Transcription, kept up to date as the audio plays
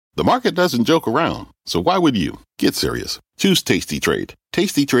The market doesn't joke around, so why would you? Get serious. Choose Tasty Trade.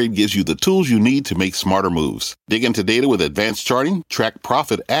 Tasty Trade gives you the tools you need to make smarter moves. Dig into data with advanced charting, track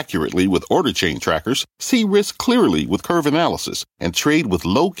profit accurately with order chain trackers, see risk clearly with curve analysis, and trade with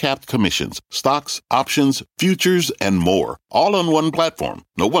low-capped commissions, stocks, options, futures, and more. All on one platform.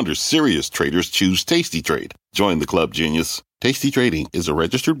 No wonder serious traders choose Tasty Trade. Join the club, genius. Tasty Trading is a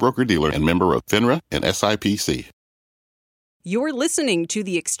registered broker-dealer and member of FINRA and SIPC. You're listening to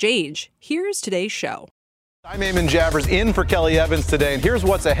The Exchange. Here's today's show. I'm Eamon Javers in for Kelly Evans today, and here's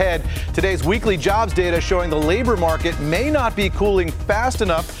what's ahead. Today's weekly jobs data showing the labor market may not be cooling fast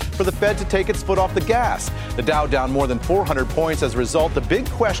enough for the Fed to take its foot off the gas. The Dow down more than 400 points as a result. The big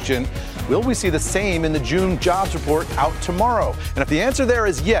question, will we see the same in the June jobs report out tomorrow? And if the answer there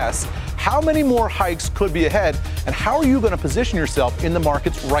is yes, how many more hikes could be ahead, and how are you going to position yourself in the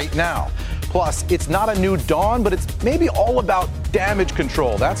markets right now? Plus, it's not a new dawn, but it's maybe all about damage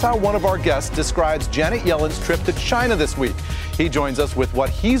control. That's how one of our guests describes Janet Yellen's trip to China this week. He joins us with what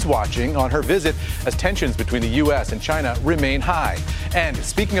he's watching on her visit as tensions between the U.S. and China remain high. And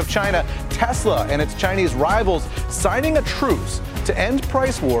speaking of China, Tesla and its Chinese rivals signing a truce to end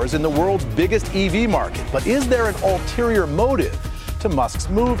price wars in the world's biggest EV market. But is there an ulterior motive to Musk's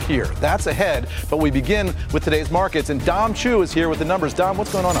move here? That's ahead, but we begin with today's markets, and Dom Chu is here with the numbers. Dom,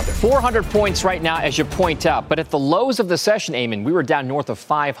 what's going on out there? 400 points right now, as you point out, but at the lows of the session, Eamon, we were down north of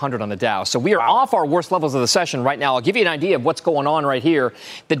 500 on the Dow, so we are off our worst levels of the session right now. I'll give you an idea of what's going on right here.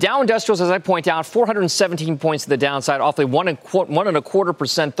 The Dow Industrials, as I point out, 417 points to the downside, off a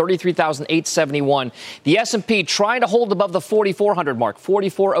 1.25%, 33,871. The S&P trying to hold above the 4,400 mark,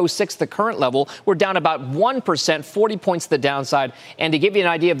 4,406, the current level. We're down about 1%, 40 points to the downside. And to give you an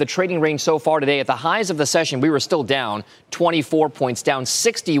idea of the trading range so far today, at the highs of the session, we were still down 24 points, down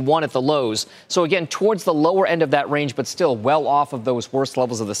 61 at the lows. So again, towards the lower end of that range, but still well off of those worst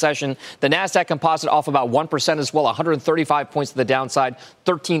levels of the session. The NASDAQ composite off about 1% as well, 135 points to the downside,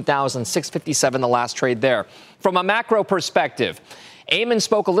 13,657 the last trade there. From a macro perspective, Eamon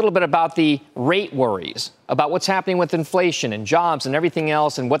spoke a little bit about the rate worries, about what's happening with inflation and jobs and everything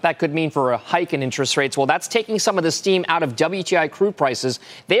else and what that could mean for a hike in interest rates. Well, that's taking some of the steam out of WTI crude prices.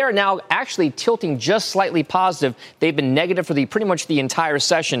 They are now actually tilting just slightly positive. They've been negative for pretty much the entire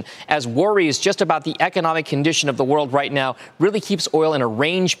session, as worries just about the economic condition of the world right now really keeps oil in a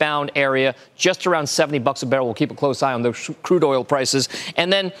range-bound area, just around $70 a barrel. We'll keep a close eye on those crude oil prices.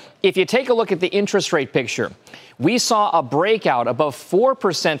 And then if you take a look at the interest rate picture, we saw a breakout above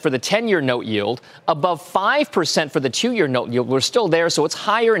 4% for the 10-year note yield, above 5% for the 2-year note yield. We're still there, so it's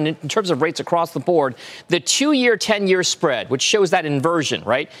higher in terms of rates across the board. The 2-year, 10-year spread, which shows that inversion,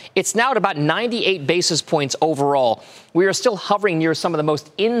 right? It's now at about 98 basis points overall. We are still hovering near some of the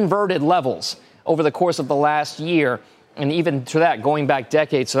most inverted levels over the course of the last year, and even to that, going back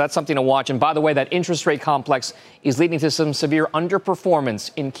decades. So that's something to watch. And by the way, that interest rate complex is leading to some severe underperformance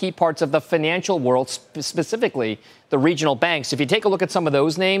in key parts of the financial world, specifically the regional banks. If you take a look at some of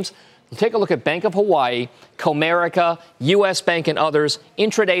those names, take a look at Bank of Hawaii, Comerica, U.S. Bank, and others.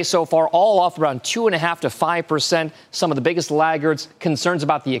 Intraday so far, all off around 2.5% to 5%. Some of the biggest laggards, concerns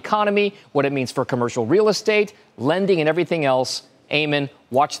about the economy, what it means for commercial real estate, lending, and everything else. Eamon,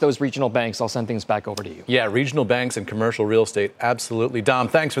 watch those regional banks. I'll send things back over to you. Yeah, regional banks and commercial real estate. Absolutely. Dom,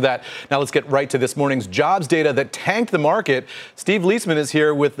 thanks for that. Now let's get right to this morning's jobs data that tanked the market. Steve Leisman is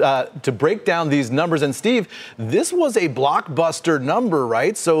here with to break down these numbers. And Steve, this was a blockbuster number,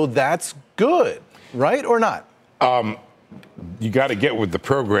 right? So that's good, right? Or not? You got to get with the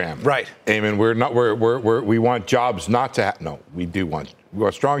program. Right. Eamon, we want jobs not to no, we want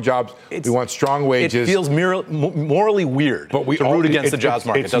strong jobs. We want strong wages. It feels morally weird to root against the jobs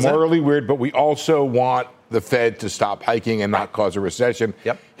market, doesn't it? It's morally weird, but we also want the Fed to stop hiking and not cause a recession.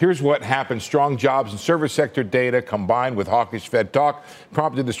 Yep. Here's what happened. Strong jobs and service sector data combined with hawkish Fed talk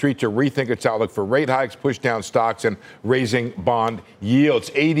prompted the street to rethink its outlook for rate hikes, push down stocks, and raising bond yields.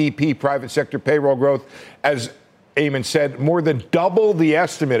 ADP private sector payroll growth, as Eamon said, more than double the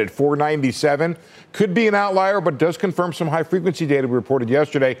estimate at 497. Could be an outlier, but does confirm some high-frequency data we reported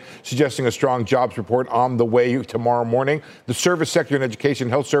yesterday, suggesting a strong jobs report on the way tomorrow morning. The service sector and education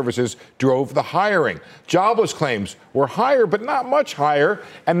health services drove the hiring. Jobless claims were higher, but not much higher,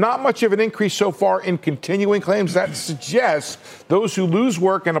 and not much of an increase so far in continuing claims. That suggests those who lose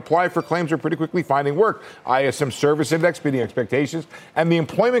work and apply for claims are pretty quickly finding work. ISM service index beating expectations, and the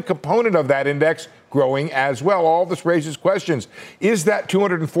employment component of that index growing as well. All this raises questions. Is that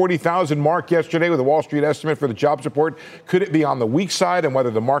 240,000 mark yesterday with a Wall Street estimate for the jobs report? Could it be on the weak side, and whether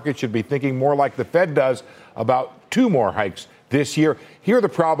the market should be thinking more like the Fed does about 2 more hikes this year. Here are the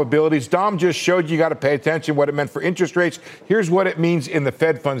probabilities. Dom just showed you got to pay attention what it meant for interest rates. Here's what it means in the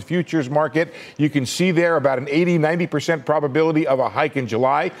Fed funds futures market. You can see there about an 80-90% probability of a hike in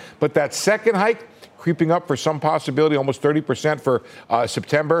July. But that second hike, creeping up for some possibility, almost 30% for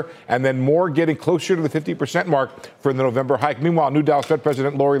September, and then more getting closer to the 50% mark for the November hike. Meanwhile, New Dallas Fed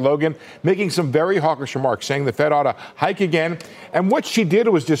President Lori Logan making some very hawkish remarks, saying the Fed ought to hike again. And what she did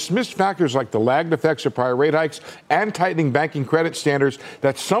was dismiss factors like the lagged effects of prior rate hikes and tightening banking credit standards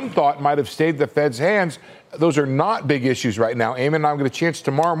that some thought might have stayed the Fed's hands. Those are not big issues right now. Eamon and I will get a chance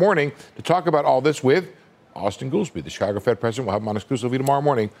tomorrow morning to talk about all this with Austan Goolsbee, the Chicago Fed president. We'll have him on exclusively tomorrow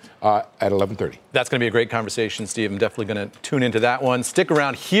morning at 11:30. That's going to be a great conversation, Steve. I'm definitely going to tune into that one. Stick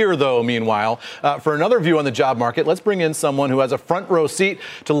around here, though, meanwhile, for another view on the job market. Let's bring in someone who has a front row seat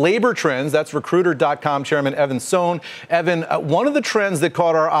to labor trends. That's Recruiter.com chairman Evan Sohn. Evan, one of the trends that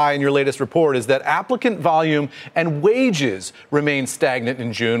caught our eye in your latest report is that applicant volume and wages remain stagnant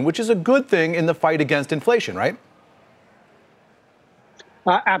in June, which is a good thing in the fight against inflation, right?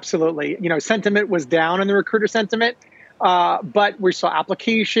 Absolutely. Sentiment was down in the recruiter sentiment, but we saw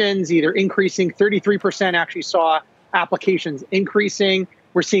applications either increasing. 33% actually saw applications increasing.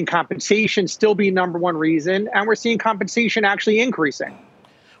 We're seeing compensation still be number one reason, and we're seeing compensation actually increasing.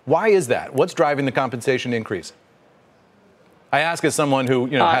 Why is that? What's driving the compensation increase? I ask as someone who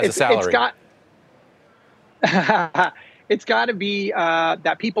has a salary. It's got to be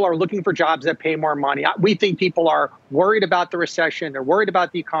that people are looking for jobs that pay more money. We think people are worried about the recession. They're worried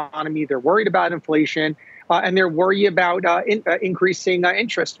about the economy. They're worried about inflation. And they're worried about increasing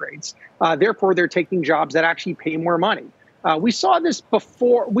interest rates. Therefore, they're taking jobs that actually pay more money. We saw this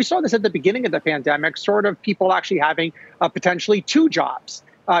before. We saw this at the beginning of the pandemic, sort of people actually having potentially two jobs,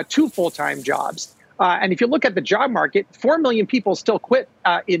 two full-time jobs. And if you look at the job market, 4 million people still quit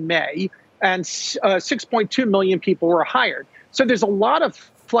in May. And 6.2 million people were hired. So there's a lot of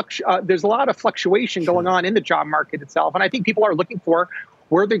fluctuation going on in the job market itself, and I think people are looking for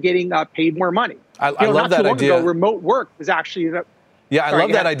where they're getting paid more money. I love that idea. Ago, remote work was actually I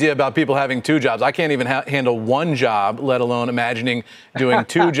love that idea about people having two jobs. I can't even handle one job, let alone imagining doing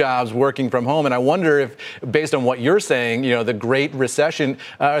two jobs working from home. And I wonder if, based on what you're saying, the great recession,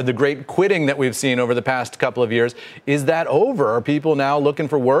 the great quitting that we've seen over the past couple of years, is that over? Are people now looking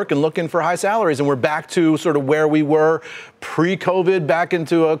for work and looking for high salaries? And we're back to sort of where we were pre-COVID, back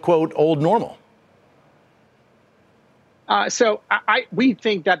into a, quote, old normal? So we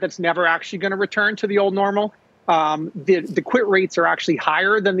think that that's never actually going to return to the old normal. The quit rates are actually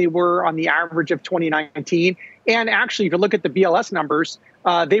higher than they were on the average of 2019. And actually, if you look at the BLS numbers,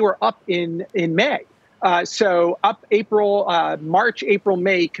 they were up in May. So up March, April,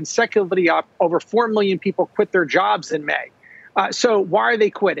 May, consecutively up. Over 4 million people quit their jobs in May. So why are they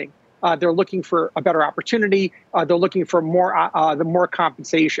quitting? They're looking for a better opportunity. They're looking for more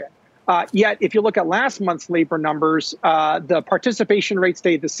compensation. Yet, if you look at last month's labor numbers, the participation rate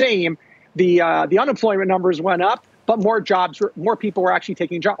stayed the same. The unemployment numbers went up, but more people were actually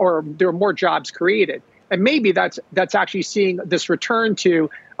taking jobs, or there were more jobs created. And maybe that's actually seeing this return to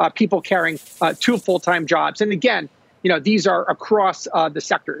people carrying two full-time jobs. And again, these are across the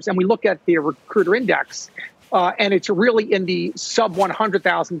sectors. And we look at the recruiter index, and it's really in the sub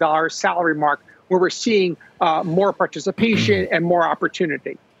 $100,000 salary mark where we're seeing more participation and more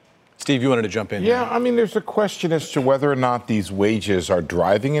opportunity. Steve, you wanted to jump in. Yeah, I mean, there's a question as to whether or not these wages are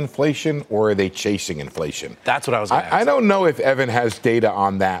driving inflation or are they chasing inflation. That's what I was going to ask. I don't know if Evan has data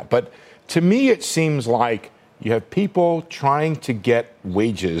on that, but to me it seems like you have people trying to get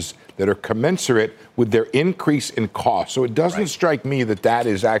wages that are commensurate with their increase in cost. So it doesn't strike me that that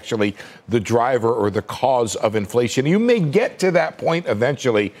is actually the driver or the cause of inflation. You may get to that point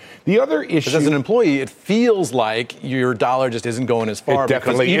eventually. The other issue... As an employee, it feels like your dollar just isn't going as far.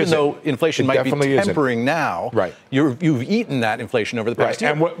 Because even though inflation might be tempering now, you've eaten that inflation over the past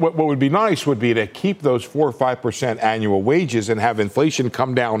year. And what would be nice would be to keep those 4 or 5% annual wages and have inflation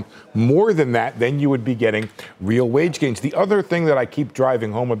come down more than that. Then you would be getting real wage gains. The other thing that I keep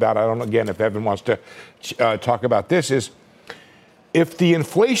driving home about, I don't know, again, if Evan wants to talk about this, is if the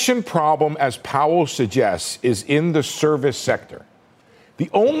inflation problem, as Powell suggests, is in the service sector, the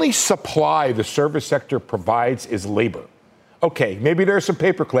only supply the service sector provides is labor. Okay, maybe there's some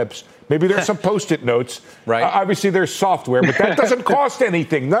paper clips, maybe there's some Post-it notes. Obviously, there's software, but that doesn't cost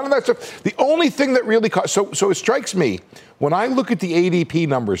anything. None of that stuff. The only thing that really costs. So it strikes me when I look at the ADP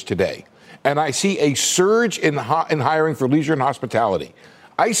numbers today, and I see a surge in hiring for leisure and hospitality.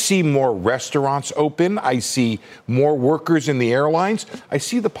 I see more restaurants open. I see more workers in the airlines. I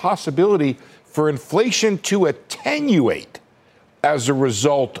see the possibility for inflation to attenuate as a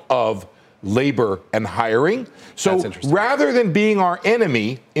result of labor and hiring. So rather than being our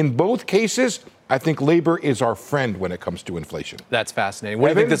enemy in both cases, I think labor is our friend when it comes to inflation. That's fascinating. What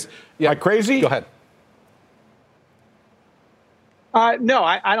do you think this? Am I crazy? Go ahead. No,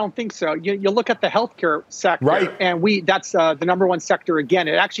 I don't think so. You look at the healthcare sector, right, and that's the number one sector again.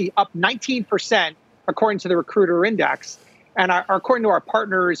 It actually up 19% according to the Recruiter Index, and according to our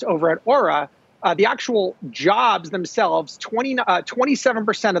partners over at Aura, the actual jobs themselves,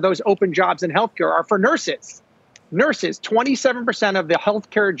 27% of those open jobs in healthcare are for nurses. Nurses, 27% of the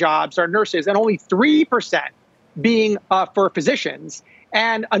healthcare jobs are nurses, and only 3% being for physicians,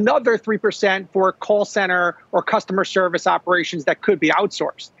 and another 3% for call center or customer service operations that could be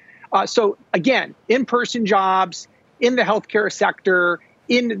outsourced. So again, in-person jobs in the healthcare sector,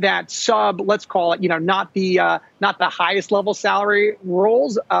 in that let's call it, not the highest level salary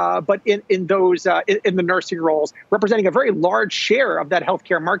roles, but in those in the nursing roles, representing a very large share of that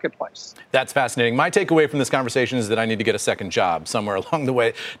healthcare marketplace. That's fascinating. My takeaway from this conversation is that I need to get a second job somewhere along the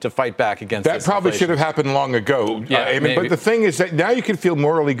way to fight back against that. Probably should have happened long ago. Yeah, but the thing is that now you can feel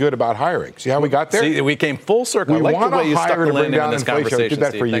morally good about hiring. See how we got there? See, we came full circle. We I like the way you stuck the landing in this inflation. conversation. I did that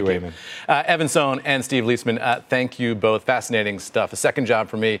Steve. for you, Eamon. Evan Sohn and Steve Leisman, thank you both. Fascinating stuff. A second job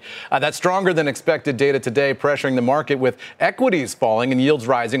for me. That's stronger than expected data today, pressuring the market with equities falling and yields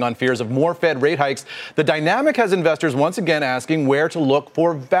rising on fears of more Fed rate hikes. The dynamic has investors once again asking where to look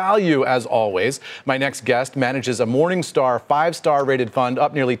for value, as always. My next guest manages a Morningstar 5-star rated fund,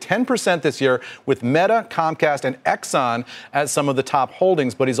 up nearly 10% this year, with Meta, Comcast, and Exxon as some of the top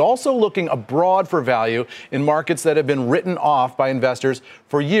holdings. But he's also looking abroad for value in markets that have been written off by investors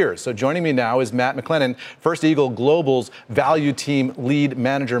for years. So joining me now is Matt McLennan, First Eagle Global's value team lead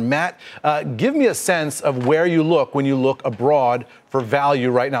manager. Matt, give me a sense of where you look when you look abroad for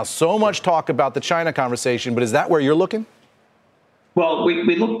value right now. So much talk about the China conversation, but is that where you're looking? Well,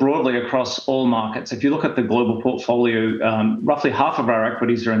 we look broadly across all markets. If you look at the global portfolio, roughly half of our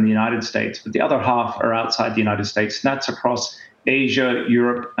equities are in the United States, but the other half are outside the United States. And that's across Asia,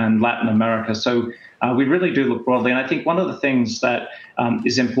 Europe, and Latin America. So we really do look broadly. And I think one of the things that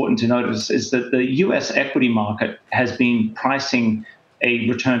is important to notice is that the U.S. equity market has been pricing a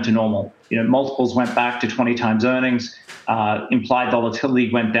return to normal. Multiples went back to 20 times earnings. Implied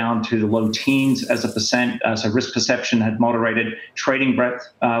volatility went down to the low teens as a percent. So risk perception had moderated. Trading breadth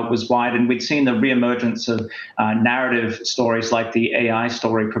was wide. And we'd seen the reemergence of narrative stories like the AI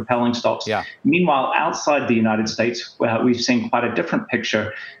story propelling stocks. Yeah. Meanwhile, outside the United States, we've seen quite a different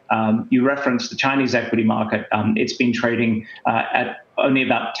picture. You referenced the Chinese equity market. It's been trading at only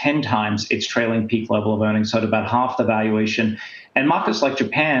about 10 times its trailing peak level of earnings, so at about half the valuation. And markets like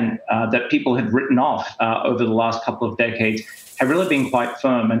Japan that people had written off over the last couple of decades have really been quite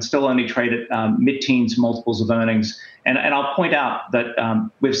firm and still only trade at mid-teens multiples of earnings. And I'll point out that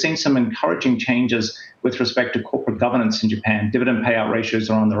we've seen some encouraging changes with respect to corporate governance in Japan. Dividend payout ratios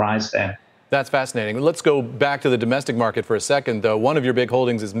are on the rise there. That's fascinating. Let's go back to the domestic market for a second, though. One of your big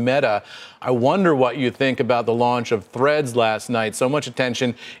holdings is Meta. I wonder what you think about the launch of Threads last night. So much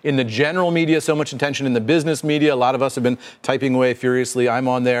attention in the general media, so much attention in the business media. A lot of us have been typing away furiously. I'm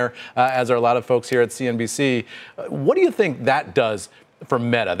on there, as are a lot of folks here at CNBC. What do you think that does for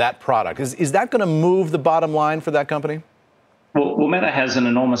Meta, that product? Is that going to move the bottom line for that company? Well, Meta has an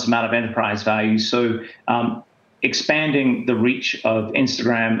enormous amount of enterprise value. So expanding the reach of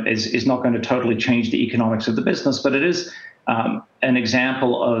Instagram is not going to totally change the economics of the business, but it is an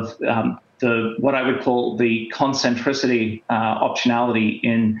example of what I would call the concentricity optionality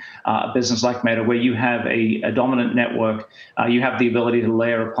in a business like Meta, where you have a dominant network, you have the ability to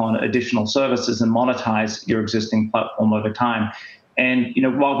layer upon additional services and monetize your existing platform over time. And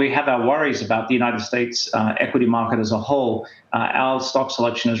while we have our worries about the United States equity market as a whole, our stock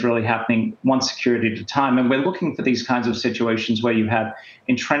selection is really happening one security at a time. And we're looking for these kinds of situations where you have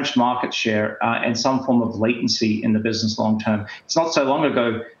entrenched market share and some form of latency in the business long term. It's not so long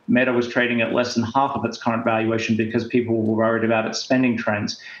ago, Meta was trading at less than half of its current valuation because people were worried about its spending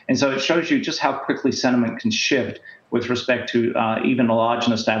trends. And so it shows you just how quickly sentiment can shift with respect to even a large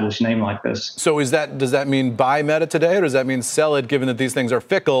and established name like this. So does that mean buy Meta today, or does that mean sell it, given that these things are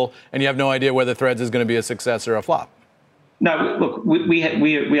fickle and you have no idea whether Threads is going to be a success or a flop? No, look, we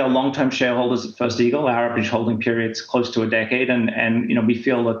are long-term shareholders at First Eagle. Our average holding period is close to a decade, and we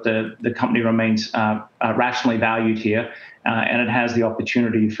feel that the company remains rationally valued here, and it has the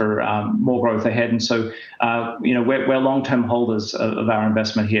opportunity for more growth ahead. And so, we're long-term holders of our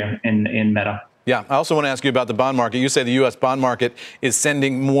investment here in Meta. Yeah, I also want to ask you about the bond market. You say the U.S. bond market is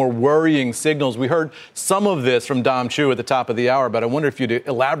sending more worrying signals. We heard some of this from Dom Chu at the top of the hour, but I wonder if you'd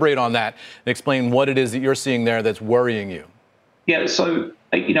elaborate on that and explain what it is that you're seeing there that's worrying you. Yeah, so,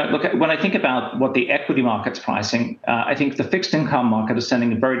 look, when I think about what the equity market's pricing, I think the fixed income market is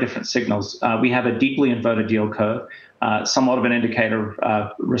sending very different signals. We have a deeply inverted yield curve, somewhat of an indicator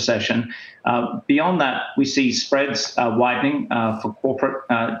of recession. Beyond that, we see spreads widening for corporate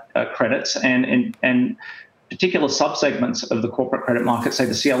credits, and particular subsegments of the corporate credit market, say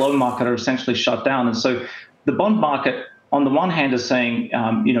the CLO market, are essentially shut down. And so the bond market, on the one hand, is saying,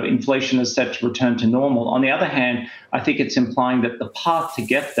 inflation is set to return to normal. On the other hand, I think it's implying that the path to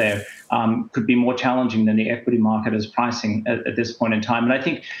get there could be more challenging than the equity market is pricing at this point in time. And I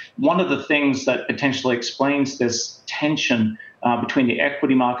think one of the things that potentially explains this tension between the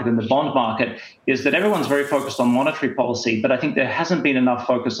equity market and the bond market is that everyone's very focused on monetary policy, but I think there hasn't been enough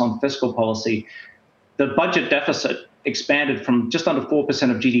focus on fiscal policy. The budget deficit expanded from just under 4%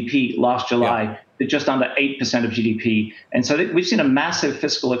 of GDP last July to just under 8% of GDP. And so we've seen a massive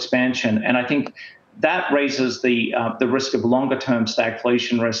fiscal expansion. And I think that raises the risk of longer-term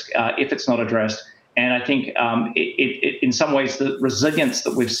stagflation risk if it's not addressed. And I think in some ways, the resilience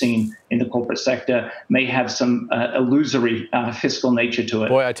that we've seen in the corporate sector may have some illusory fiscal nature to it.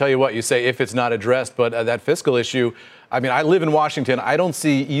 Boy, I tell you what, you say if it's not addressed, but that fiscal issue, I mean, I live in Washington. I don't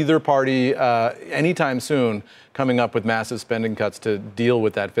see either party anytime soon coming up with massive spending cuts to deal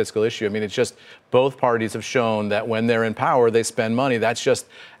with that fiscal issue. I mean, it's just both parties have shown that when they're in power, they spend money. That's just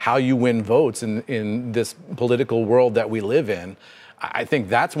how you win votes in this political world that we live in. I think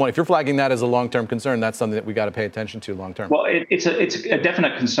that's one. If you're flagging that as a long-term concern, that's something that we got to pay attention to long-term. Well, it's a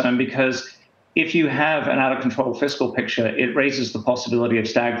definite concern because if you have an out-of-control fiscal picture, it raises the possibility of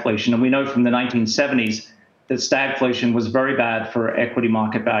stagflation. And we know from the 1970s that stagflation was very bad for equity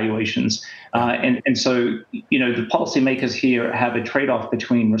market valuations. And so, the policymakers here have a trade-off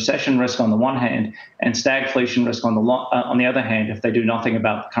between recession risk on the one hand and stagflation risk on the other hand if they do nothing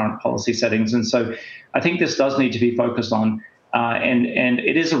about the current policy settings. And so I think this does need to be focused on. And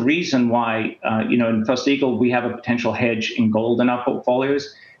it is a reason why, in First Eagle, we have a potential hedge in gold in our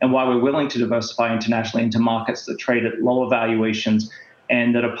portfolios and why we're willing to diversify internationally into markets that trade at lower valuations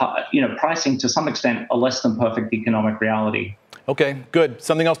and that are, pricing to some extent a less than perfect economic reality. Okay, good.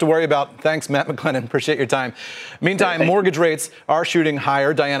 Something else to worry about. Thanks, Matt McLennan. Appreciate your time. Meantime, mortgage rates are shooting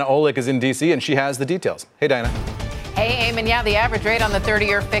higher. Diana Olick is in D.C., and she has the details. Hey, Diana. Hey, Eamon. Yeah, the average rate on the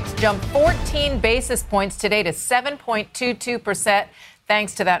 30-year fixed jumped 14 basis points today to 7.22%.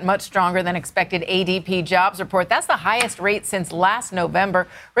 Thanks to that much stronger than expected ADP jobs report. That's the highest rate since last November.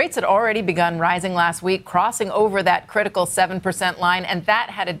 Rates had already begun rising last week, crossing over that critical 7% line, and that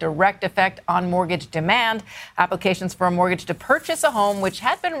had a direct effect on mortgage demand. Applications for a mortgage to purchase a home, which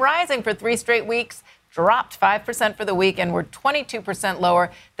had been rising for 3 straight weeks, dropped 5% for the week and were 22% lower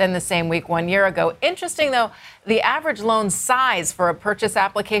than the same week 1 year ago. Interesting, though, the average loan size for a purchase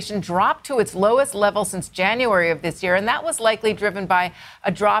application dropped to its lowest level since January of this year, and that was likely driven by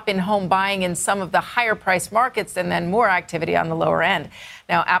a drop in home buying in some of the higher price markets and then more activity on the lower end.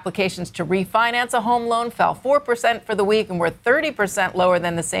 Now, applications to refinance a home loan fell 4% for the week and were 30% lower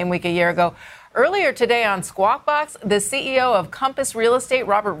than the same week a year ago. Earlier today on Squawk Box, the CEO of Compass Real Estate,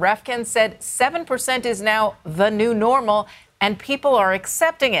 Robert Refkin, said 7% is now the new normal and people are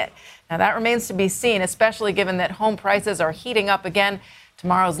accepting it. Now, that remains to be seen, especially given that home prices are heating up again.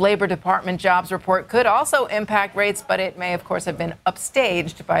 Tomorrow's Labor Department jobs report could also impact rates, but it may, of course, have been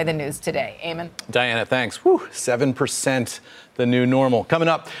upstaged by the news today. Eamon. Diana, thanks. 7%, the new normal. Coming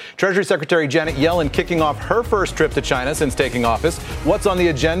up, Treasury Secretary Janet Yellen kicking off her first trip to China since taking office. What's on the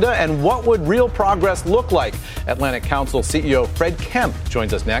agenda and what would real progress look like? Atlantic Council CEO Fred Kemp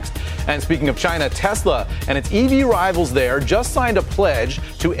joins us next. And speaking of China, Tesla and its EV rivals there just signed a pledge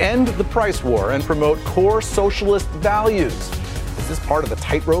to end the price war and promote core socialist values. Is this part of the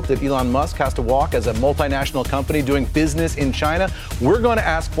tightrope that Elon Musk has to walk as a multinational company doing business in China? We're going to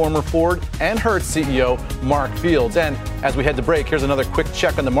ask former Ford and Hertz CEO Mark Fields. And as we head to break, here's another quick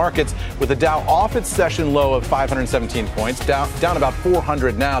check on the markets with the Dow off its session low of 517 points, down about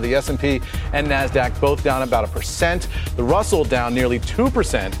 400 now. The S&P and NASDAQ both down about 1%. The Russell down nearly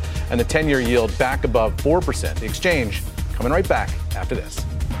 2%, and the 10-year yield back above 4%. The exchange coming right back after this.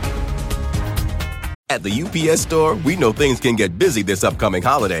 At the UPS Store, we know things can get busy this upcoming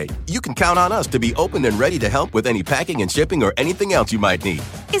holiday. You can count on us to be open and ready to help with any packing and shipping or anything else you might need.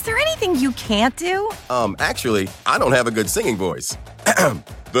 Is there anything you can't do? Actually, I don't have a good singing voice.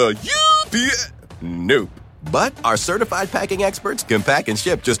 The UPS... Nope. But our certified packing experts can pack and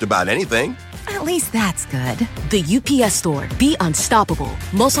ship just about anything. At least that's good. The UPS Store. Be unstoppable.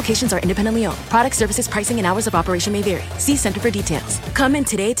 Most locations are independently owned. Product, services, pricing, and hours of operation may vary. See Center for details. Come in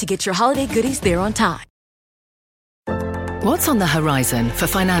today to get your holiday goodies there on time. What's on the horizon for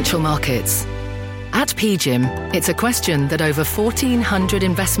financial markets? At PGIM, it's a question that over 1,400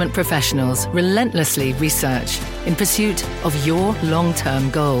 investment professionals relentlessly research in pursuit of your long-term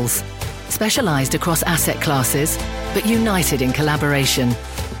goals. Specialized across asset classes, but united in collaboration,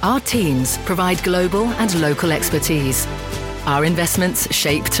 our teams provide global and local expertise. Our investments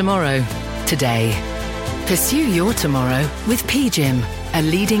shape tomorrow, today. Pursue your tomorrow with PGIM, a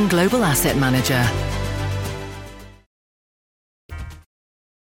leading global asset manager.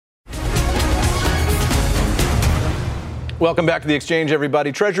 Welcome back to The Exchange,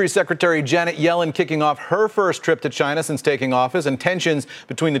 everybody. Treasury Secretary Janet Yellen kicking off her first trip to China since taking office, and tensions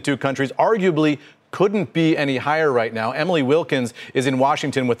between the two countries arguably couldn't be any higher right now. Emily Wilkins is in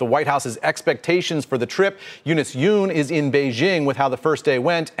Washington with the White House's expectations for the trip. Eunice Yoon is in Beijing with how the first day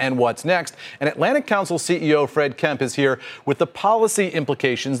went and what's next. And Atlantic Council CEO Fred Kemp is here with the policy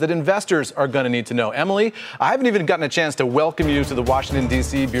implications that investors are going to need to know. Emily, I haven't even gotten a chance to welcome you to the Washington,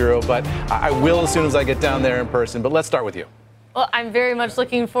 D.C. Bureau, but I will as soon as I get down there in person. But let's start with you. Well, I'm very much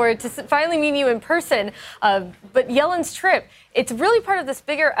looking forward to finally meeting you in person. But Yellen's trip, it's really part of this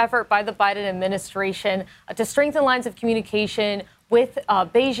bigger effort by the Biden administration to strengthen lines of communication with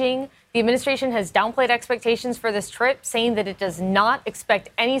Beijing. The administration has downplayed expectations for this trip, saying that it does not expect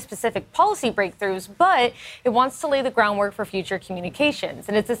any specific policy breakthroughs, but it wants to lay the groundwork for future communications.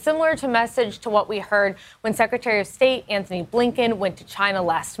 And it's a similar to message to what we heard when Secretary of State Antony Blinken went to China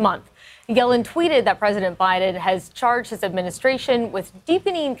last month. Yellen tweeted that President Biden has charged his administration with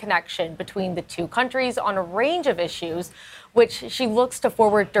deepening connection between the two countries on a range of issues, which she looks to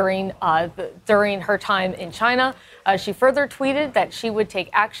forward during her time in China. She further tweeted that she would take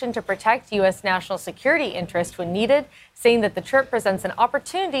action to protect U.S. national security interests when needed, saying that the trip presents an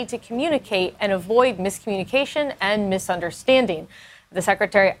opportunity to communicate and avoid miscommunication and misunderstanding. The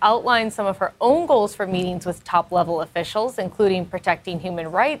secretary outlined some of her own goals for meetings with top-level officials, including protecting human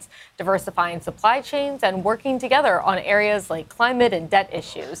rights, diversifying supply chains, and working together on areas like climate and debt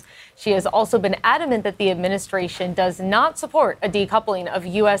issues. She has also been adamant that the administration does not support a decoupling of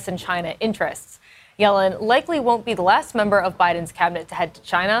U.S. and China interests. Yellen likely won't be the last member of Biden's cabinet to head to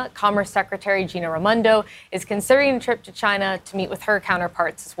China. Commerce Secretary Gina Raimondo is considering a trip to China to meet with her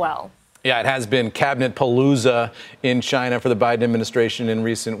counterparts as well. Yeah, it has been cabinet palooza in China for the Biden administration in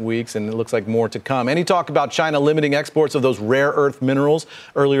recent weeks, and it looks like more to come. Any talk about China limiting exports of those rare earth minerals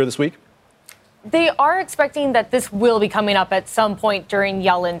earlier this week? They are expecting that this will be coming up at some point during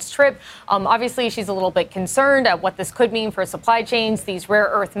Yellen's trip. Obviously, she's a little bit concerned at what this could mean for supply chains. These rare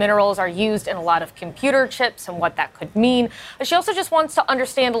earth minerals are used in a lot of computer chips and what that could mean. She also just wants to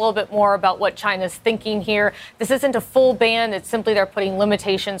understand a little bit more about what China's thinking here. This isn't a full ban. It's simply they're putting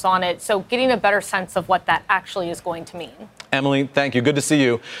limitations on it. So getting a better sense of what that actually is going to mean. Emily, thank you. Good to see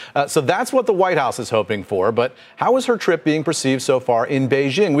you. So that's what the White House is hoping for. But how is her trip being perceived so far in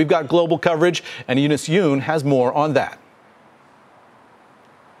Beijing? We've got global coverage, and Eunice Yoon has more on that.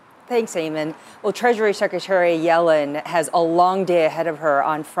 Thanks, Eamon. Well, Treasury Secretary Yellen has a long day ahead of her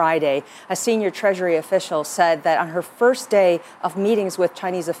on Friday. A senior Treasury official said that on her first day of meetings with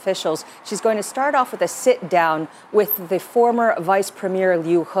Chinese officials, she's going to start off with a sit-down with the former Vice Premier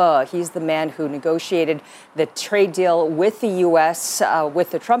Liu He. He's the man who negotiated the trade deal with the U.S.,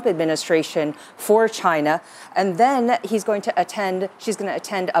 with the Trump administration for China. And then she's going to attend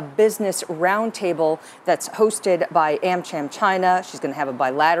a business roundtable that's hosted by AmCham China. She's going to have a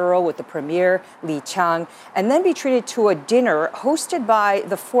bilateral with the Premier, Li Qiang, and then be treated to a dinner hosted by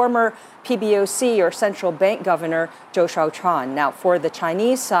the former PBOC or central bank governor, Zhou Xiaochuan. Now, for the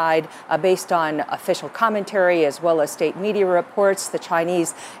Chinese side, based on official commentary as well as state media reports, the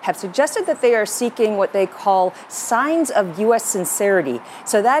Chinese have suggested that they are seeking what they call signs of U.S. sincerity.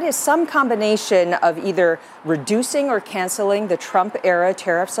 So that is some combination of either reducing or canceling the Trump-era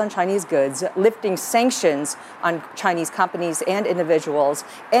tariffs on Chinese goods, lifting sanctions on Chinese companies and individuals,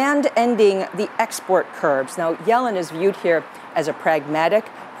 and ending the export curbs. Now, Yellen is viewed here as a pragmatic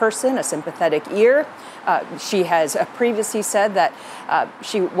person, a sympathetic ear. She has previously said that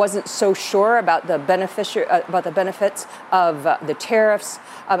she wasn't so sure about the benefits of the tariffs,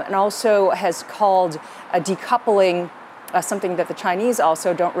 and also has called decoupling something that the Chinese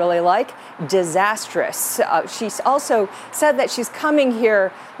also don't really like, disastrous. She's also said that she's coming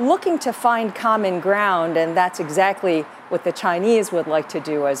here looking to find common ground, and that's exactly what the Chinese would like to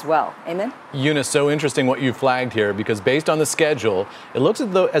do as well. Amen? Eunice, so interesting what you flagged here, because based on the schedule, it looks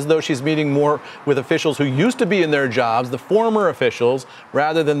as though she's meeting more with officials who used to be in their jobs, the former officials,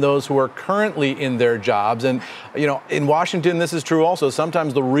 rather than those who are currently in their jobs. And, you know, in Washington, this is true also.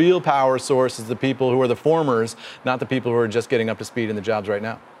 Sometimes the real power source is the people who are the formers, not the people who are just getting up to speed in the jobs right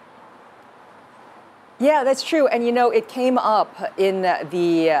now. Yeah, that's true. And, it came up in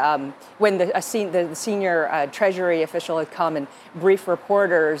when the senior Treasury official had come and briefed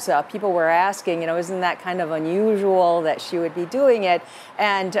reporters. People were asking, isn't that kind of unusual that she would be doing it?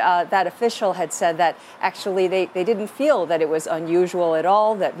 And that official had said that actually they didn't feel that it was unusual at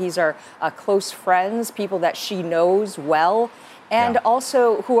all, that these are close friends, people that she knows well, and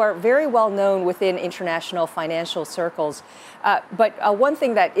also who are very well known within international financial circles. But one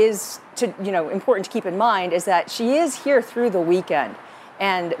thing that is important to keep in mind is that she is here through the weekend.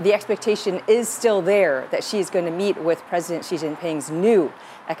 And the expectation is still there that she's going to meet with President Xi Jinping's new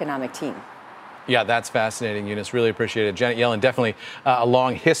economic team. Yeah, that's fascinating, Eunice. Really appreciate it. Janet Yellen, definitely a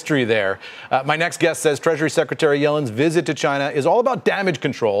long history there. My next guest says Treasury Secretary Yellen's visit to China is all about damage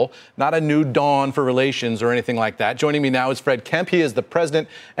control, not a new dawn for relations or anything like that. Joining me now is Fred Kemp. He is the president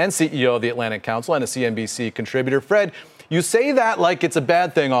and CEO of the Atlantic Council and a CNBC contributor. Fred, you say that like it's a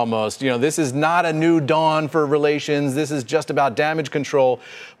bad thing almost. This is not a new dawn for relations. This is just about damage control.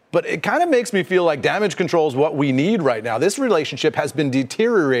 But it kind of makes me feel like damage control is what we need right now. This relationship has been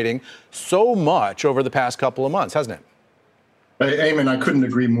deteriorating so much over the past couple of months, hasn't it? Eamon, I couldn't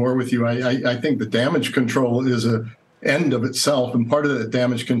agree more with you. I think the damage control is an end of itself. And part of that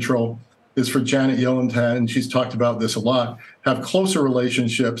damage control is for Janet Yellen to have, and she's talked about this a lot, have closer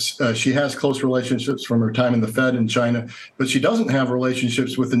relationships. She has close relationships from her time in the Fed in China, but she doesn't have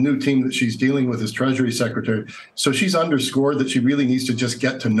relationships with the new team that she's dealing with as Treasury Secretary. So she's underscored that she really needs to just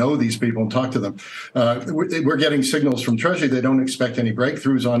get to know these people and talk to them. We're getting signals from Treasury they don't expect any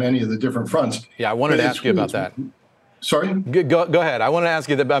breakthroughs on any of the different fronts. Yeah, I wanted to ask you about that. Sorry? Go ahead. I want to ask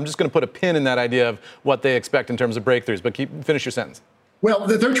you that. I'm just going to put a pin in that idea of what they expect in terms of breakthroughs, but finish your sentence. Well,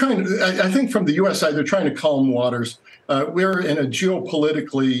 they're trying to, I think from the U.S. side, they're trying to calm waters. We're in a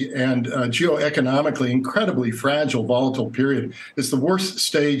geopolitically and geoeconomically incredibly fragile, volatile period. It's the worst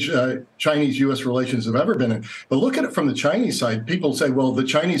stage Chinese-U.S. relations have ever been in. But look at it from the Chinese side. People say, well, the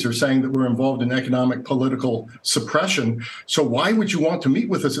Chinese are saying that we're involved in economic, political suppression. So why would you want to meet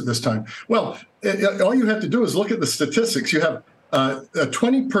with us at this time? Well, all you have to do is look at the statistics. You have a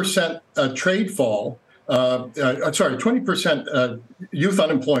 20% trade fall. 20% youth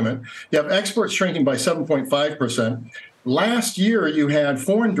unemployment. You have exports shrinking by 7.5%. Last year, you had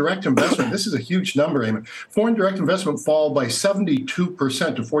foreign direct investment. This is a huge number, Eamon. Foreign direct investment fall by 72% to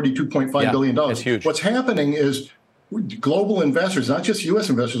 $42.5 billion. That's huge. What's happening is global investors, not just U.S.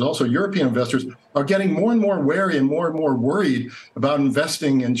 investors, also European investors, are getting more and more wary and more worried about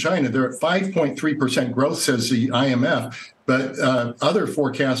investing in China. They're at 5.3% growth, says the IMF. But other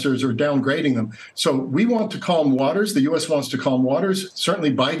forecasters are downgrading them. So we want to calm waters. The U.S. wants to calm waters.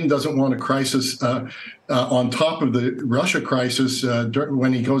 Certainly Biden doesn't want a crisis on top of the Russia crisis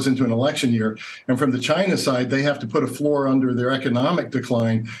when he goes into an election year. And from the China side, they have to put a floor under their economic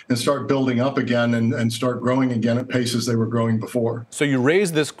decline and start building up again and start growing again at paces they were growing before. So you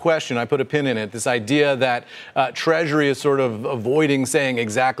raised this question, I put a pin in it, this idea that Treasury is sort of avoiding saying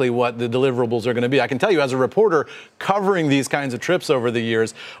exactly what the deliverables are going to be. I can tell you as a reporter covering these kinds of trips over the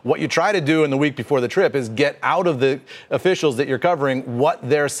years, what you try to do in the week before the trip is get out of the officials that you're covering what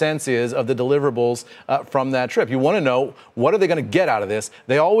their sense is of the deliverables from that trip. You want to know what are they going to get out of this.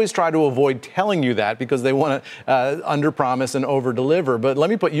 They always try to avoid telling you that because they want to underpromise and overdeliver. But let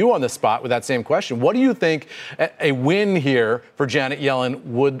me put you on the spot with that same question. What do you think a win here for Janet Yellen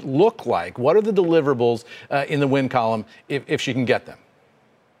would look like? What are the deliverables in the win column if she can get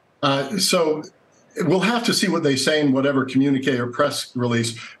them? So we'll have to see what they say in whatever communique or press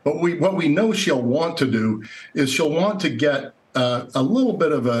release. But what we know she'll want to do is she'll want to get a little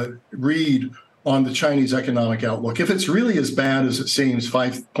bit of a read on the Chinese economic outlook. If it's really as bad as it seems,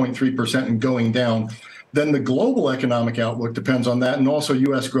 5.3% and going down, then the global economic outlook depends on that, and also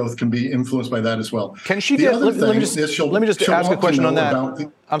U.S. growth can be influenced by that as well. Can she get? Let me just ask a question on that.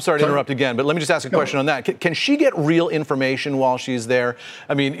 I'm sorry to interrupt again, but let me just ask a question on that. Can she get real information while she's there?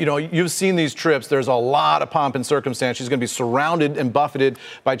 I mean, you've seen these trips. There's a lot of pomp and circumstance. She's going to be surrounded and buffeted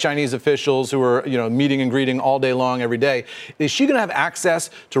by Chinese officials who are, meeting and greeting all day long, every day. Is she going to have access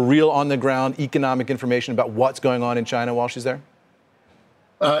to real on-the-ground economic information about what's going on in China while she's there?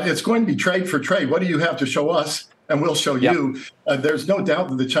 It's going to be trade for trade. What do you have to show us? And we'll show you. There's no doubt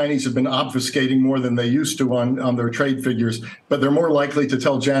that the Chinese have been obfuscating more than they used to on their trade figures, but they're more likely to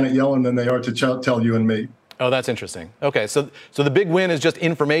tell Janet Yellen than they are to tell you and me. Oh, that's interesting. Okay, so the big win is just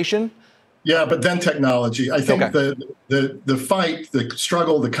information? Yeah, but then technology. I think the fight, the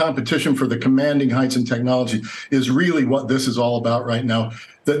struggle, the competition for the commanding heights in technology is really what this is all about right now.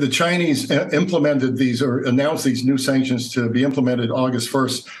 The Chinese implemented these or announced these new sanctions to be implemented August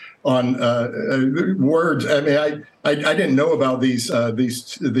 1st on words. I mean, I didn't know about these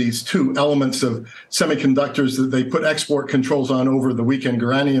two elements of semiconductors that they put export controls on over the weekend,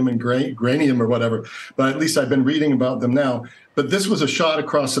 germanium and granium or whatever. But at least I've been reading about them now. But this was a shot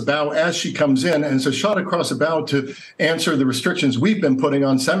across the bow as she comes in, and it's a shot across the bow to answer the restrictions we've been putting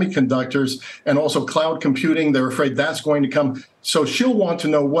on semiconductors and also cloud computing. They're afraid that's going to come. So she'll want to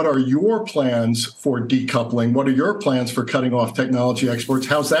know, what are your plans for decoupling? What are your plans for cutting off technology exports?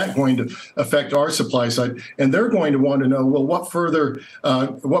 How's that going to affect our supply side? And they're going to want to know, well, what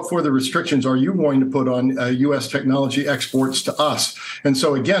further restrictions are you going to put on U.S. technology exports to us? And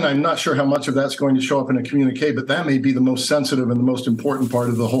so, again, I'm not sure how much of that's going to show up in a communique, but that may be the most sensitive and the most important part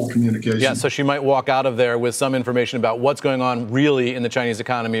of the whole communication. Yeah, so she might walk out of there with some information about what's going on really in the Chinese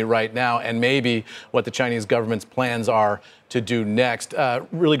economy right now, and maybe what the Chinese government's plans are to do next.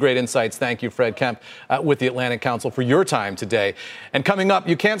 Really great insights. Thank you, Fred Kemp, with the Atlantic Council, for your time today. And coming up,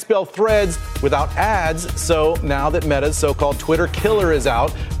 you can't spell Threads without ads. So now that Meta's so-called Twitter killer is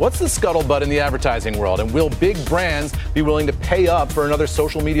out, what's the scuttlebutt in the advertising world? And will big brands be willing to pay up for another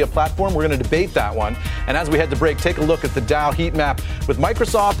social media platform? We're going to debate that one. And as we head to break, take a look at the Dow heat map with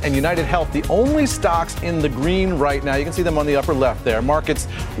Microsoft and United Health, the only stocks in the green right now. You can see them on the upper left there. Markets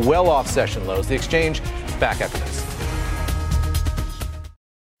well off session lows. The Exchange back after this.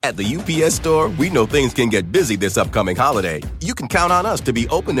 At the UPS Store, we know things can get busy this upcoming holiday. You can count on us to be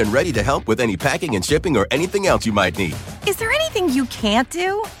open and ready to help with any packing and shipping or anything else you might need. Is there anything you can't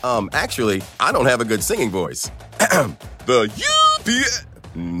do? Actually, I don't have a good singing voice. The UPS...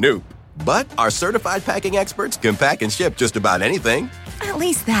 Nope. But our certified packing experts can pack and ship just about anything. At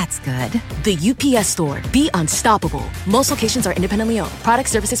least that's good. The UPS Store. Be unstoppable. Most locations are independently owned. Product,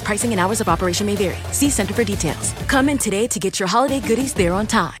 services, pricing, and hours of operation may vary. See Center for details. Come in today to get your holiday goodies there on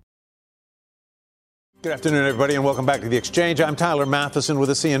time. Good afternoon, everybody, and welcome back to The Exchange. I'm Tyler Matheson with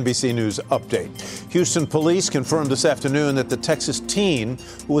a CNBC News update. Houston police confirmed this afternoon that the Texas teen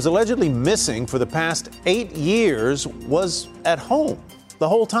who was allegedly missing for the past 8 years was at home the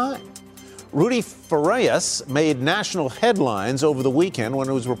whole time. Rudy Farias made national headlines over the weekend when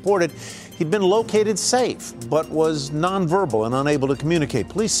it was reported he'd been located safe, but was nonverbal and unable to communicate.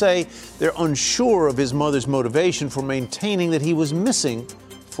 Police say they're unsure of his mother's motivation for maintaining that he was missing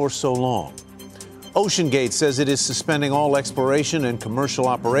for so long. OceanGate says it is suspending all exploration and commercial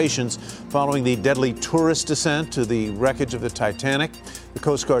operations following the deadly tourist descent to the wreckage of the Titanic. The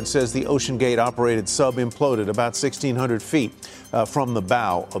Coast Guard says the OceanGate-operated sub imploded about 1,600 feet from the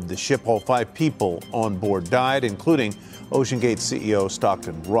bow of the ship. All 5 people on board died, including OceanGate CEO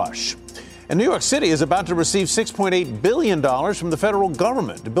Stockton Rush. And New York City is about to receive $6.8 billion from the federal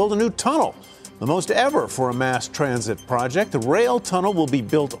government to build a new tunnel, the most ever for a mass transit project. The rail tunnel will be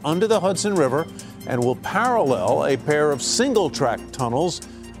built under the Hudson River and will parallel a pair of single-track tunnels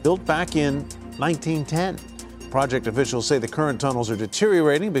built back in 1910. Project officials say the current tunnels are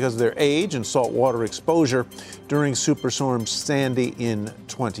deteriorating because of their age and saltwater exposure during Superstorm Sandy in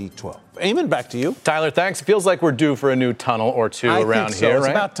 2012. Eamon, back to you. Tyler, thanks. It feels like we're due for a new tunnel or two around here, It's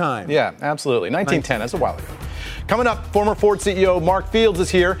right? about time. Yeah, absolutely. 1910, that's a while ago. Coming up, former Ford CEO Mark Fields is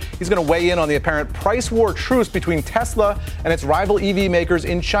here. He's going to weigh in on the apparent price war truce between Tesla and its rival EV makers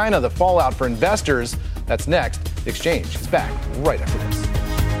in China, the fallout for investors. That's next. The Exchange is back right after this.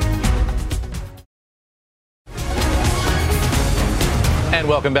 And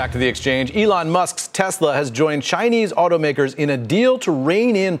welcome back to The Exchange. Elon Musk's Tesla has joined Chinese automakers in a deal to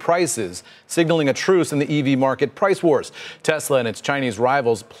rein in prices, signaling a truce in the EV market price wars. Tesla and its Chinese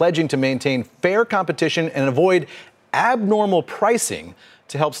rivals pledging to maintain fair competition and avoid abnormal pricing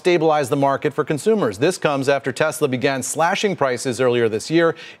to help stabilize the market for consumers. This comes after Tesla began slashing prices earlier this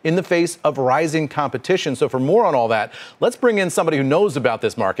year in the face of rising competition. So for more on all that, let's bring in somebody who knows about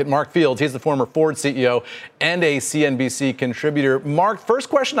this market, Mark Fields. He's the former Ford CEO and a CNBC contributor. Mark, first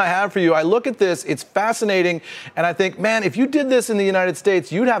question I have for you, I look at this, it's fascinating, and I think, man, if you did this in the United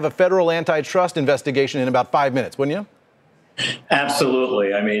States, you'd have a federal antitrust investigation in about 5 minutes, wouldn't you?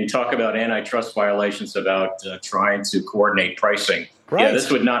 Absolutely. I mean, talk about antitrust violations about trying to coordinate pricing. Right. Yeah,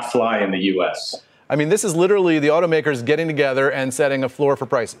 this would not fly in the U.S. I mean, this is literally the automakers getting together and setting a floor for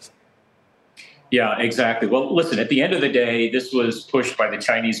prices. Yeah, exactly. Well, listen, at the end of the day, this was pushed by the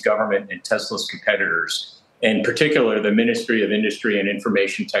Chinese government and Tesla's competitors, in particular, the Ministry of Industry and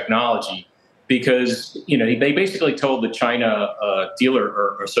Information Technology, because, you know, they basically told the China Dealer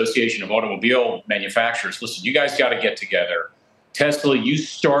or Association of Automobile Manufacturers, listen, you guys got to get together. Tesla, you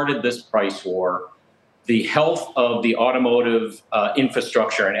started this price war. The health of the automotive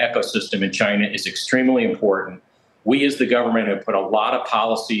infrastructure and ecosystem in China is extremely important. We as the government have put a lot of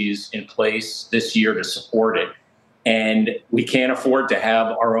policies in place this year to support it. And we can't afford to have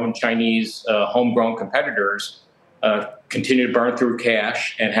our own Chinese homegrown competitors continue to burn through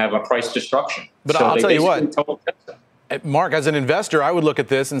cash and have a price destruction. But so I'll tell you what. Tesla. Mark, as an investor, I would look at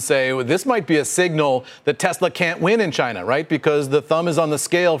this and say, well, this might be a signal that Tesla can't win in China, right? Because the thumb is on the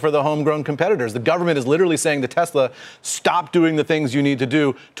scale for the homegrown competitors. The government is literally saying to Tesla, stop doing the things you need to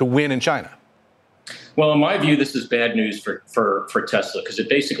do to win in China. Well, in my view, this is bad news for Tesla because it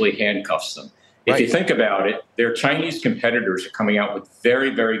basically handcuffs them. If you think about it, their Chinese competitors are coming out with very,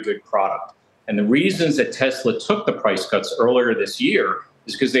 very good product. And the reasons that Tesla took the price cuts earlier this year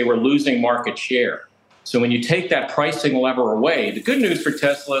is because they were losing market share. So when you take that pricing lever away, the good news for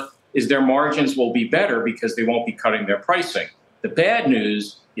Tesla is their margins will be better because they won't be cutting their pricing. The bad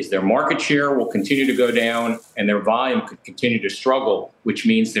news is their market share will continue to go down and their volume could continue to struggle, which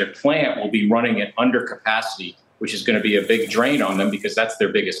means their plant will be running at under capacity, which is going to be a big drain on them because that's their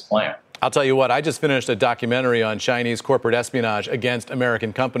biggest plant. I'll tell you what, I just finished a documentary on Chinese corporate espionage against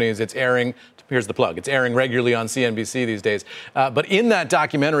American companies. It's airing, here's the plug, it's airing regularly on CNBC these days. But in that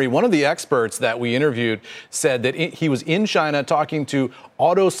documentary, one of the experts that we interviewed said that he was in China talking to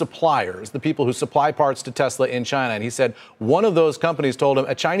auto suppliers, the people who supply parts to Tesla in China. And he said one of those companies told him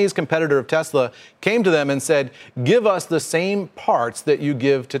a Chinese competitor of Tesla came to them and said, give us the same parts that you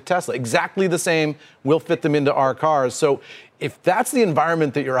give to Tesla. Exactly the same. We'll fit them into our cars. So if that's the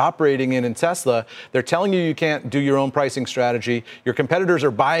environment that you're operating in Tesla, they're telling you can't do your own pricing strategy. Your competitors are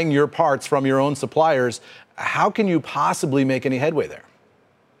buying your parts from your own suppliers. How can you possibly make any headway there?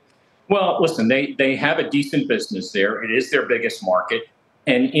 Well, listen, they have a decent business there. It is their biggest market.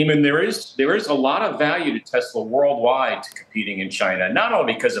 And even there is a lot of value to Tesla worldwide to competing in China, not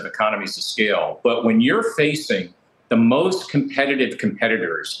only because of economies of scale, but when you're facing the most competitive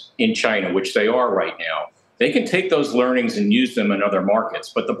competitors in China, which they are right now, they can take those learnings and use them in other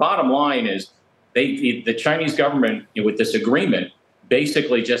markets. But the bottom line is the Chinese government, with this agreement,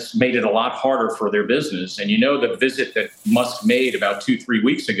 basically just made it a lot harder for their business. And the visit that Musk made about 2-3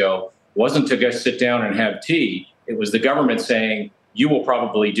 weeks ago wasn't to go sit down and have tea. It was the government saying, you will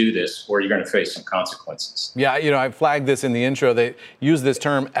probably do this or you're going to face some consequences. Yeah, I flagged this in the intro. They use this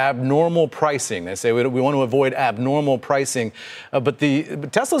term abnormal pricing. They say we want to avoid abnormal pricing. But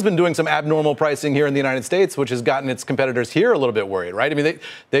Tesla's been doing some abnormal pricing here in the United States, which has gotten its competitors here a little bit worried, right? I mean,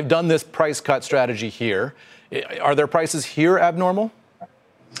 they've done this price cut strategy here. Are their prices here abnormal?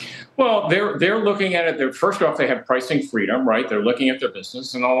 Well, they're looking at it. First off, they have pricing freedom, right? They're looking at their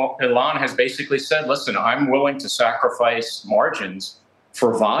business. And Elon has basically said, listen, I'm willing to sacrifice margins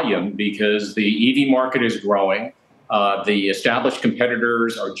for volume because the EV market is growing. The established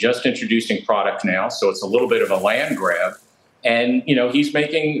competitors are just introducing product now. So it's a little bit of a land grab. And, he's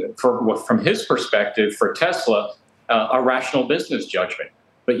making, from his perspective, for Tesla, a rational business judgment.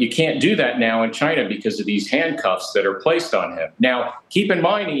 But you can't do that now in China because of these handcuffs that are placed on him. Now, keep in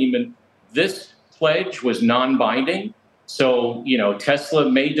mind, Eamon, this pledge was non-binding. So, Tesla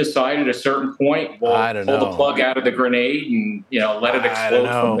may decide at a certain point, pull the plug out of the grenade and, let it explode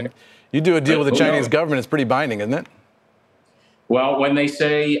from there. You do a deal with the Chinese government, it's pretty binding, isn't it? Well, when they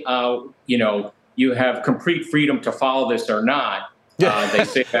say, you have complete freedom to follow this or not, they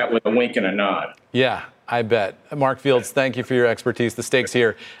say that with a wink and a nod. Yeah. I bet. Mark Fields, thank you for your expertise. The stakes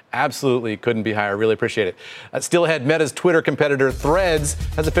here absolutely couldn't be higher. Really appreciate it. Still ahead, Meta's Twitter competitor Threads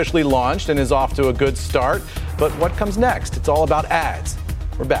has officially launched and is off to a good start. But what comes next? It's all about ads.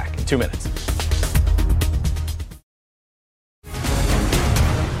 We're back in 2 minutes.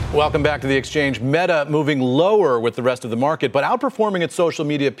 Welcome back to The Exchange. Meta moving lower with the rest of the market, but outperforming its social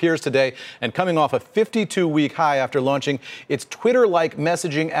media peers today and coming off a 52-week high after launching its Twitter-like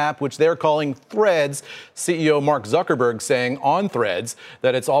messaging app, which they're calling Threads. CEO Mark Zuckerberg saying on Threads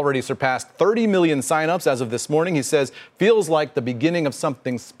that it's already surpassed 30 million signups as of this morning. He says, feels like the beginning of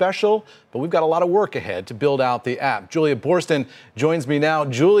something special, but we've got a lot of work ahead to build out the app. Julia Boorstin joins me now.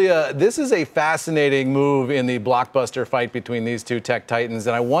 Julia, this is a fascinating move in the blockbuster fight between these two tech titans,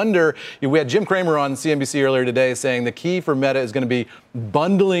 and I wonder, we had Jim Cramer on CNBC earlier today saying the key for Meta is going to be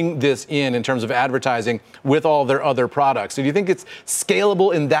bundling this in terms of advertising with all their other products. So do you think it's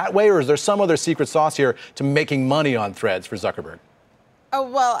scalable in that way, or is there some other secret sauce here to making money on Threads for Zuckerberg? Oh,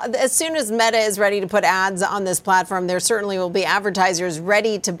 well, as soon as Meta is ready to put ads on this platform, there certainly will be advertisers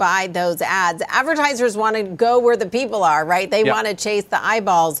ready to buy those ads. Advertisers want to go where the people are, right? They want to chase the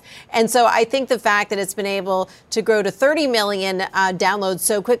eyeballs. And so I think the fact that it's been able to grow to 30 million downloads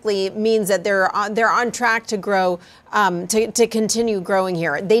so quickly means that they're on track to grow, to continue growing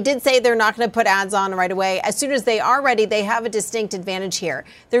here. They did say they're not going to put ads on right away. As soon as they are ready, they have a distinct advantage here.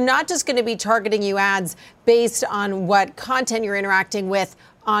 They're not just going to be targeting you ads based on what content you're interacting with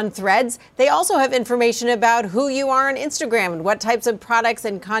on Threads. They also have information about who you are on Instagram and what types of products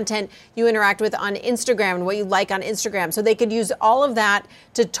and content you interact with on Instagram and what you like on Instagram. So they could use all of that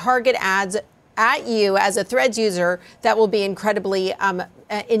to target ads at you as a Threads user that will be incredibly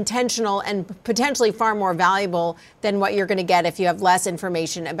intentional and potentially far more valuable than what you're going to get if you have less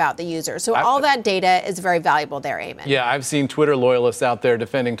information about the user. So all that data is very valuable there, Eamon. Yeah, I've seen Twitter loyalists out there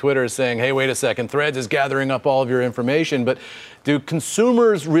defending Twitter saying, hey, wait a second, Threads is gathering up all of your information. But do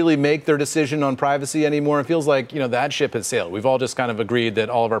consumers really make their decision on privacy anymore? It feels like, that ship has sailed. We've all just kind of agreed that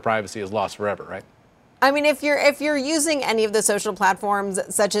all of our privacy is lost forever, right? I mean, if you're using any of the social platforms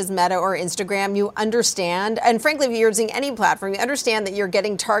such as Meta or Instagram, you understand, and frankly, if you're using any platform, you understand that you're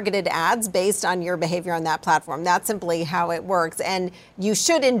getting targeted ads based on your behavior on that platform. That's simply how it works. And you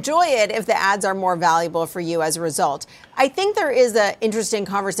should enjoy it if the ads are more valuable for you as a result. I think there is an interesting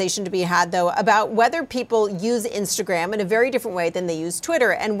conversation to be had, though, about whether people use Instagram in a very different way than they use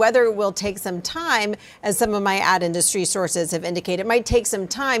Twitter, and whether it will take some time, as some of my ad industry sources have indicated, it might take some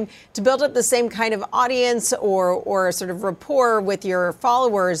time to build up the same kind of audience or sort of rapport with your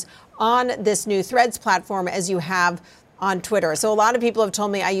followers on this new Threads platform as you have on Twitter. So a lot of people have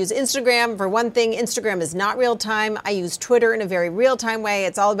told me I use Instagram. For one thing, Instagram is not real time. I use Twitter in a very real time way.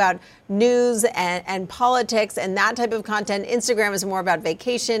 It's all about news and politics and that type of content. Instagram is more about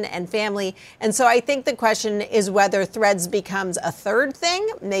vacation and family. And so I think the question is whether Threads becomes a third thing,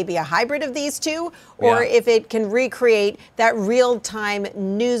 maybe a hybrid of these two, or if it can recreate that real-time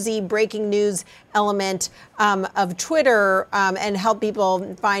newsy breaking news element of Twitter and help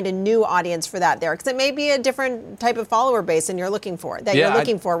people find a new audience for that there. Because it may be a different type of follower base than you're looking for,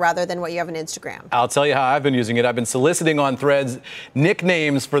 rather than what you have on Instagram. I'll tell you how I've been using it. I've been soliciting on Threads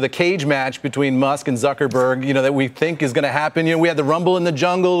nicknames for the cage match between Musk and Zuckerberg, that we think is going to happen. We had the Rumble in the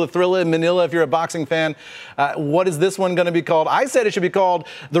Jungle, the Thrilla in Manila, if you're a boxing fan. What is this one going to be called? I said it should be called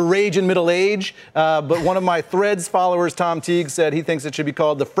The Rage in Middle Age, but one of my Threads followers, Tom Teague, said he thinks it should be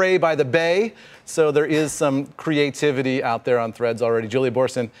called The Fray by the Bay. So there is some creativity out there on Threads already. Julia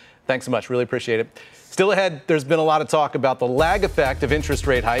Borson, thanks so much. Really appreciate it. Still ahead, there's been a lot of talk about the lag effect of interest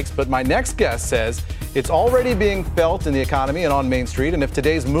rate hikes, but my next guest says it's already being felt in the economy and on Main Street, and if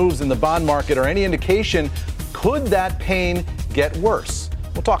today's moves in the bond market are any indication, could that pain get worse?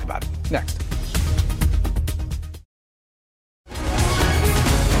 We'll talk about it next.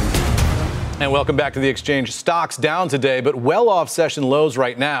 And welcome back to the Exchange. Stocks down today, but well off session lows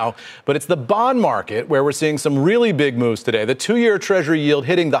right now. But it's the bond market where we're seeing some really big moves today. The 2-year Treasury yield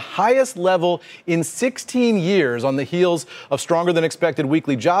hitting the highest level in 16 years on the heels of stronger than expected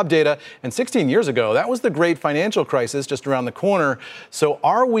weekly job data. And 16 years ago, that was the great financial crisis just around the corner. So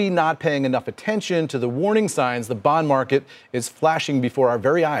are we not paying enough attention to the warning signs the bond market is flashing before our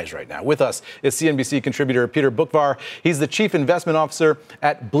very eyes right now? With us is CNBC contributor Peter Boockvar. He's the chief investment officer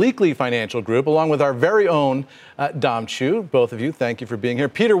at Bleakley Financial Group, along with our very own Dom Chu. Both of you, thank you for being here.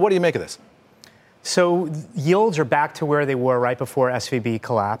 Peter, what do you make of this? So yields are back to where they were right before SVB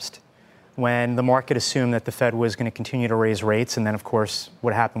collapsed, when the market assumed that the Fed was going to continue to raise rates. And then, of course,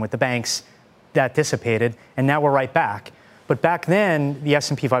 what happened with the banks, that dissipated. And now we're right back. But back then, the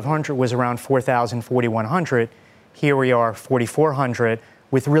S&P 500 was around 4,000, 4,100. Here we are, 4,400,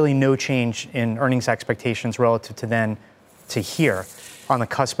 with really no change in earnings expectations relative to then to here, on the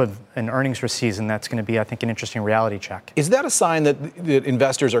cusp of an earnings season. That's going to be, I think, an interesting reality check. Is that a sign that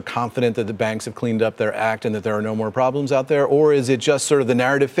investors are confident that the banks have cleaned up their act and that there are no more problems out there? Or is it just sort of the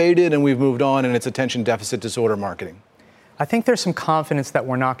narrative faded and we've moved on and it's attention deficit disorder marketing? I think there's some confidence that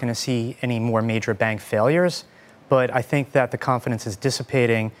we're not going to see any more major bank failures. But I think that the confidence is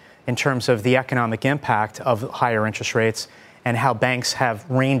dissipating in terms of the economic impact of higher interest rates and how banks have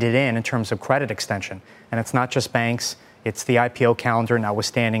reined it in terms of credit extension. And it's not just banks. It's the IPO calendar,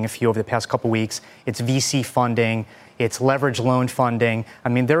 notwithstanding a few over the past couple weeks. It's VC funding. It's leverage loan funding. I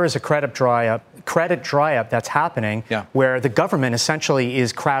mean, there is a credit dry up that's happening where the government essentially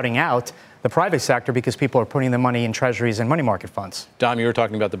is crowding out the private sector because people are putting their money in treasuries and money market funds. Dom, you were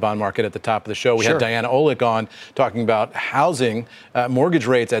talking about the bond market at the top of the show. We had Diana Olick on talking about housing, mortgage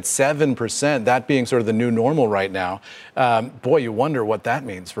rates at 7%, that being sort of the new normal right now. Boy, you wonder what that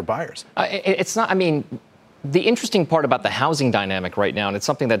means for buyers. It's not, I mean, the interesting part about the housing dynamic right now, and it's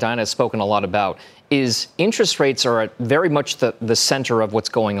something that Diana has spoken a lot about, is interest rates are at very much the center of what's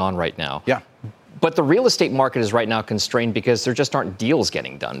going on right now. Yeah. But the real estate market is right now constrained because there just aren't deals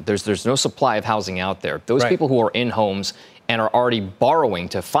getting done. There's no supply of housing out there. Those people who are in homes and are already borrowing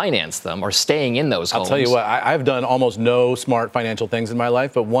to finance them are staying in those homes. I'll tell you what, I've done almost no smart financial things in my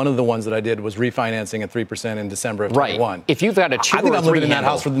life, but one of the ones that I did was refinancing at 3% in December of 21. Right. If you've got a 2 I think or I'm 3 living in that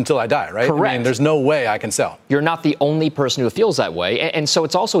handle, house until I die, right? Correct. I mean, there's no way I can sell. You're not the only person who feels that way. And so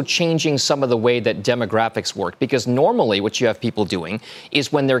it's also changing some of the way that demographics work, because normally what you have people doing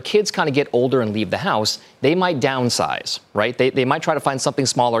is when their kids kind of get older and leave the house, they might downsize, right? They might try to find something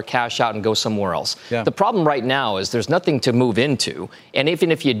smaller, cash out, and go somewhere else. Yeah. The problem right now is there's nothing to move into. And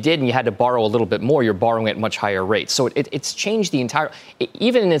even if you did and you had to borrow a little bit more, you're borrowing at much higher rates. So it's changed the entire,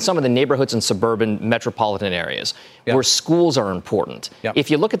 even in some of the neighborhoods and suburban metropolitan areas where schools are important. If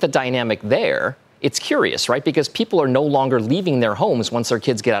you look at the dynamic there, it's curious, right? Because people are no longer leaving their homes once their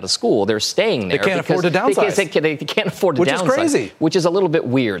kids get out of school. They're staying there. They can't afford to downsize. They can't afford to downsize. Which is crazy. Which is a little bit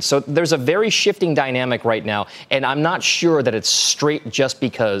weird. So there's a very shifting dynamic right now. And I'm not sure that it's straight just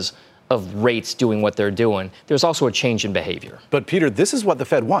because of rates doing what they're doing. There's also a change in behavior. But, Peter, this is what the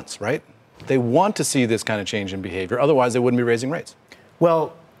Fed wants, right? They want to see this kind of change in behavior. Otherwise, they wouldn't be raising rates.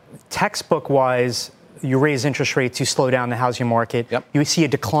 Well, textbook-wise, you raise interest rates, you slow down the housing market. You see a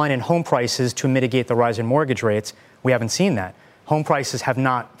decline in home prices to mitigate the rise in mortgage rates. We haven't seen that. Home prices have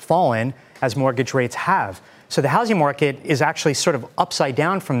not fallen as mortgage rates have. So the housing market is actually sort of upside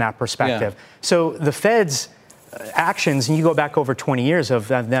down from that perspective. So the Fed's actions, and you go back over 20 years of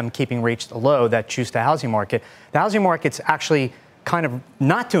them keeping rates low that juice the housing market, the housing market's actually kind of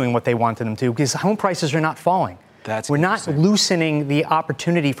not doing what they wanted them to because home prices are not falling. We're not loosening the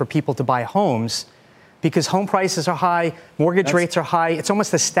opportunity for people to buy homes because home prices are high, mortgage rates are high. It's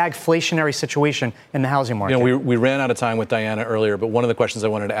almost a stagflationary situation in the housing market. You know, we ran out of time with Diana earlier, but one of the questions I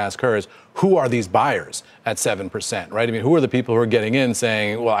wanted to ask her is, who are these buyers at 7%, right? I mean, who are the people who are getting in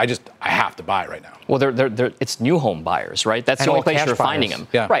saying, well, I have to buy right now? Well, it's new home buyers, right? That's the only place you're finding them.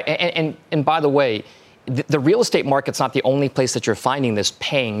 Right. And by the way, the real estate market's not the only place that you're finding this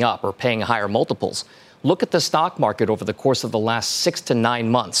paying up or paying higher multiples. Look at the stock market over the course of the last 6 to 9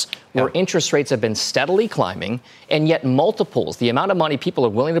 months, where interest rates have been steadily climbing, and yet multiples, the amount of money people are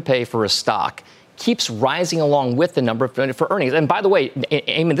willing to pay for a stock, keeps rising along with the number for earnings. And by the way,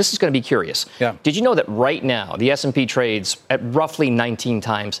 Eamon, this is going to be curious. Did you know that right now the S&P trades at roughly 19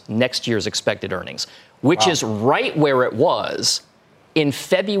 times next year's expected earnings, which is right where it was in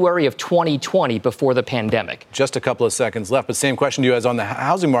February of 2020 before the pandemic? Just a couple of seconds left, but same question to you as on the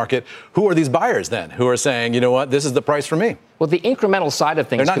housing market. Who are these buyers then who are saying, you know what, this is the price for me? Well, the incremental side of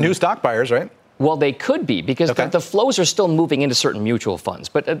things. They're not new stock buyers, right? Well, they could be because the flows are still moving into certain mutual funds.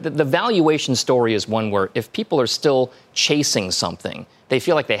 But the valuation story is one where if people are still chasing something, they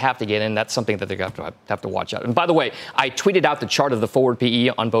feel like they have to get in. That's something that they have to watch out. And by the way, I tweeted out the chart of the forward PE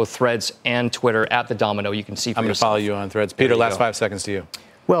on both Threads and Twitter at The Domino. You can see for I'm going to follow you on Threads. Peter, last 5 seconds to you.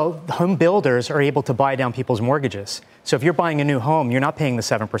 Well, home builders are able to buy down people's mortgages. So if you're buying a new home, you're not paying the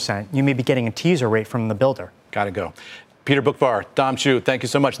 7%. You may be getting a teaser rate from the builder. Got to go. Peter Boockvar, Dom Chu, thank you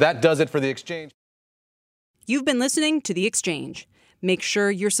so much. That does it for The Exchange. You've been listening to The Exchange. Make sure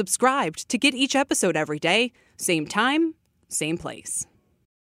you're subscribed to get each episode every day, same time, same place.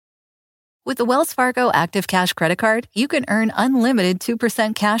 With the Wells Fargo Active Cash Credit Card, you can earn unlimited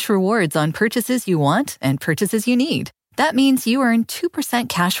 2% cash rewards on purchases you want and purchases you need. That means you earn 2%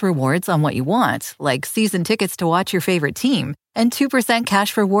 cash rewards on what you want, like season tickets to watch your favorite team, and 2%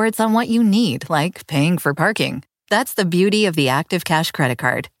 cash rewards on what you need, like paying for parking. That's the beauty of the Active Cash Credit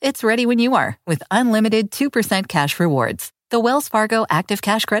Card. It's ready when you are, with unlimited 2% cash rewards. The Wells Fargo Active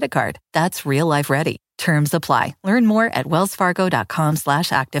Cash Credit Card. That's real life ready. Terms apply. Learn more at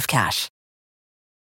wellsfargo.com/activecash.